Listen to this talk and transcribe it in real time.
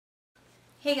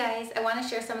Hey guys, I want to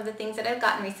share some of the things that I've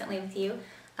gotten recently with you.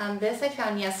 This I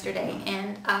found yesterday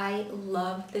and I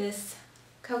love this.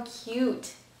 Look how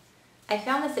cute. I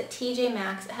found this at TJ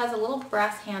Maxx. It has a little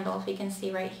brass handle, if you can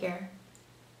see right here.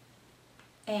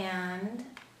 And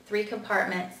 3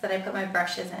 compartments that I put my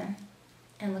brushes in.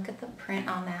 And look at the print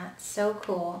on that. So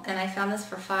cool. And I found this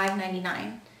for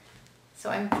 $5.99. So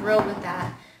I'm thrilled with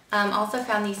that. Also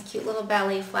found these cute little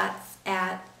ballet flats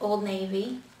at Old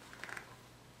Navy.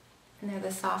 And they're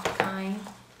the soft kind.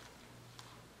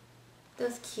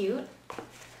 Those cute.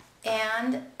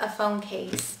 And a phone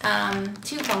case.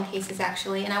 2 phone cases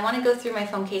actually. And I want to go through my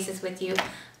phone cases with you.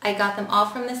 I got them all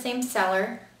from the same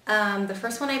seller. The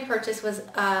first one I purchased was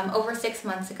over 6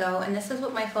 months ago. And this is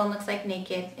what my phone looks like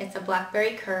naked. It's a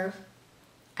BlackBerry Curve.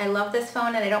 I love this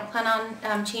phone and I don't plan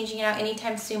on changing it out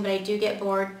anytime soon, but I do get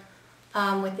bored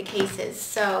with the cases.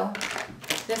 So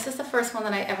this is the first one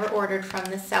that I ever ordered from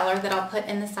the seller that I'll put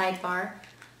in the sidebar,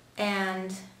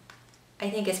 and I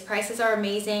think his prices are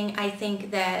amazing. I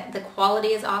think that the quality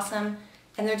is awesome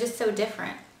and they're just so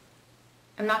different.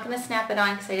 I'm not going to snap it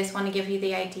on because I just want to give you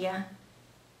the idea.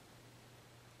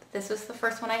 This was the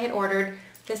first one I had ordered.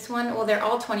 This one, well, they're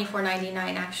all $24.99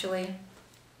 actually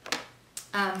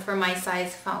for my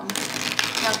size phone.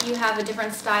 Now if you have a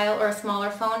different style or a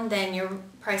smaller phone, then your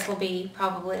price will be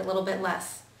probably a little bit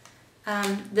less.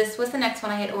 This was the next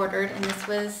one I had ordered, and this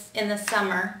was in the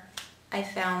summer. I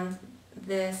found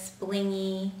this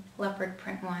blingy leopard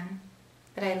print one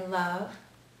that I love.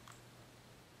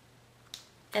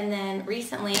 And then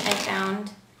recently I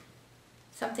found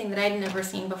something that I'd never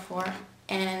seen before,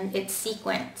 and it's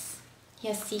sequins. He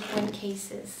has sequin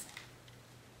cases.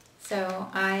 So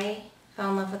I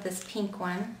fell in love with this pink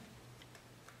one.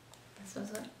 This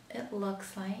is what it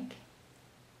looks like.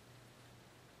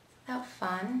 Isn't that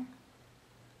fun?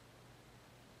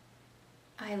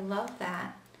 I love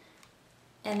that.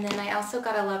 And then I also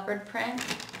got a leopard print.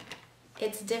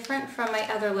 It's different from my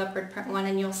other leopard print one,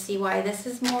 and you'll see why. This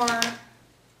is more,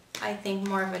 I think,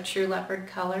 more of a true leopard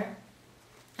color.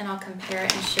 And I'll compare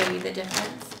it and show you the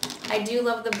difference. I do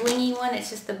love the blingy one.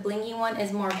 It's just the blingy one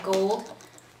is more gold,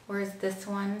 whereas this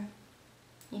one,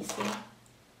 you see,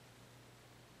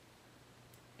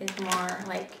 is more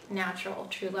like natural,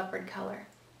 true leopard color.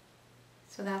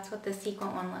 So that's what the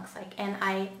sequin one looks like, and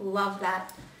I love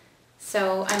that.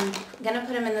 So I'm going to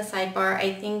put him in the sidebar.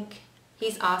 I think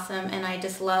he's awesome, and I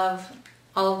just love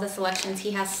all of the selections.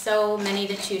 He has so many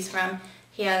to choose from.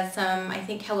 He has some, I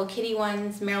think, Hello Kitty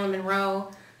ones, Marilyn Monroe,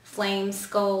 flames,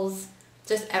 skulls,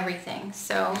 just everything.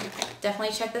 So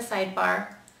definitely check the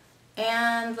sidebar.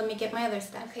 And let me get my other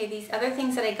stuff. Okay, these other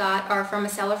things that I got are from a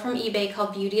seller from eBay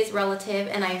called Beauty is Relative,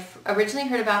 and I originally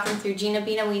heard about them through Gina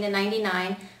Beanalina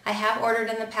 99. I have ordered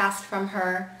in the past from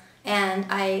her, and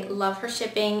I love her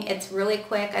shipping. It's really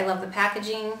quick. I love the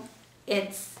packaging. I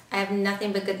have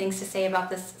nothing but good things to say about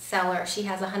this seller. She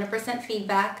has 100%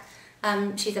 feedback.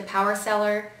 She's a power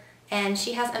seller, and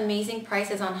she has amazing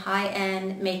prices on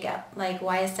high-end makeup like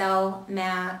YSL,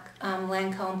 MAC,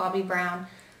 Lancome, Bobbi Brown.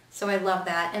 So I love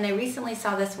that. And I recently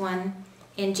saw this one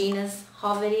in Gina's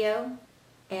haul video,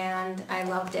 and I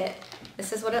loved it.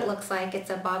 This is what it looks like. It's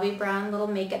a Bobbi Brown little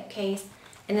makeup case.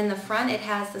 And in the front it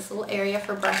has this little area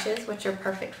for brushes, which are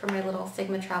perfect for my little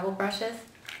Sigma travel brushes.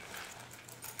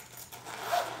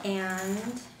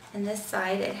 And in this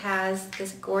side it has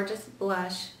this gorgeous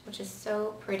blush, which is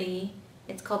so pretty.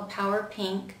 It's called Power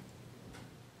Pink.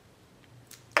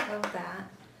 Love that.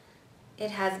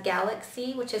 It has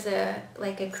Galaxy, which is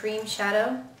like a cream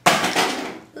shadow.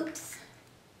 Oops.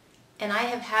 And I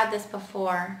have had this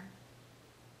before,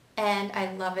 and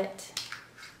I love it.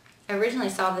 I originally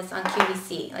saw this on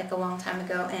QVC like a long time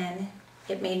ago, and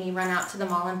it made me run out to the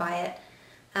mall and buy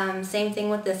it. Same thing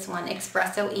with this one,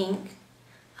 Espresso Ink.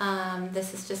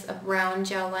 This is just a brown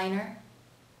gel liner.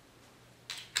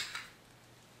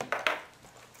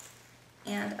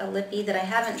 And a lippy that I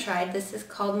haven't tried. This is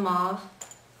called Mauve.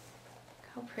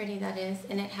 How pretty that is,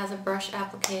 and it has a brush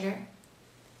applicator.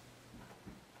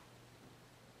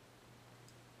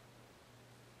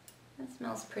 It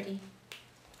smells pretty.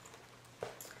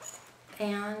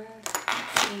 And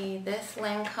let's see, this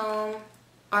Lancome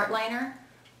art liner.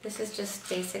 This is just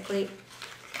basically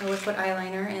a liquid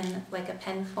eyeliner in like a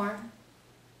pen form.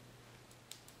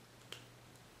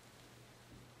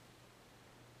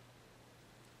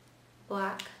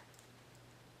 Black.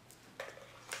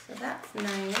 So that's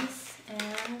nice.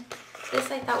 And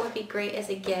this I thought would be great as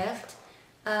a gift.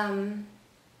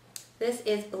 This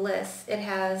is Bliss. It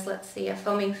has, let's see, a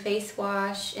foaming face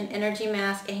wash, an energy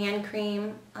mask, a hand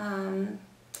cream,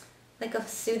 like a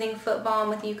soothing foot balm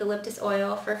with eucalyptus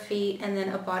oil for feet, and then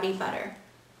a body butter.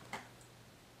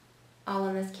 all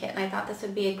in this kit, and I thought this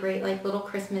would be a great like little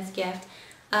Christmas gift.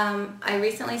 I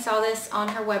recently saw this on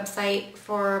her website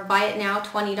for buy it now,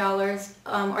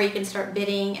 $20, or you can start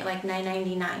bidding at like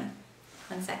 $9.99.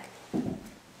 One sec.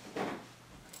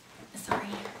 Sorry.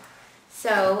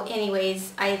 So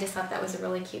anyways, I just thought that was a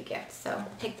really cute gift, so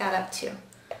pick that up too.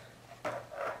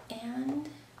 And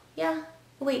yeah,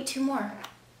 wait, two more.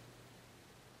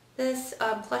 This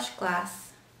plush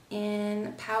glass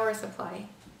in Power Supply.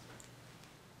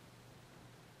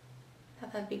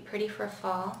 Thought that'd be pretty for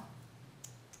fall.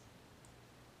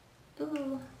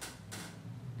 Ooh,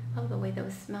 I love the way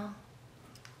those smell.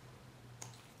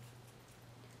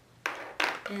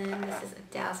 And this is a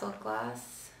Dazzle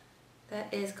glass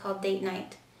that is called Date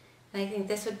Night. And I think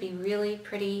this would be really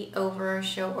pretty over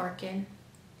Show Orchid.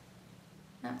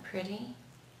 Not pretty.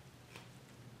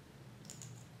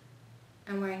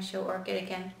 I'm wearing Show Orchid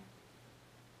again.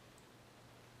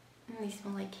 And these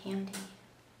smell like candy.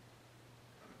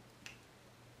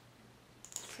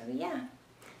 So yeah.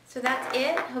 So that's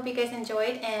it. Hope you guys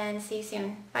enjoyed and see you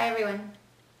soon. Bye everyone.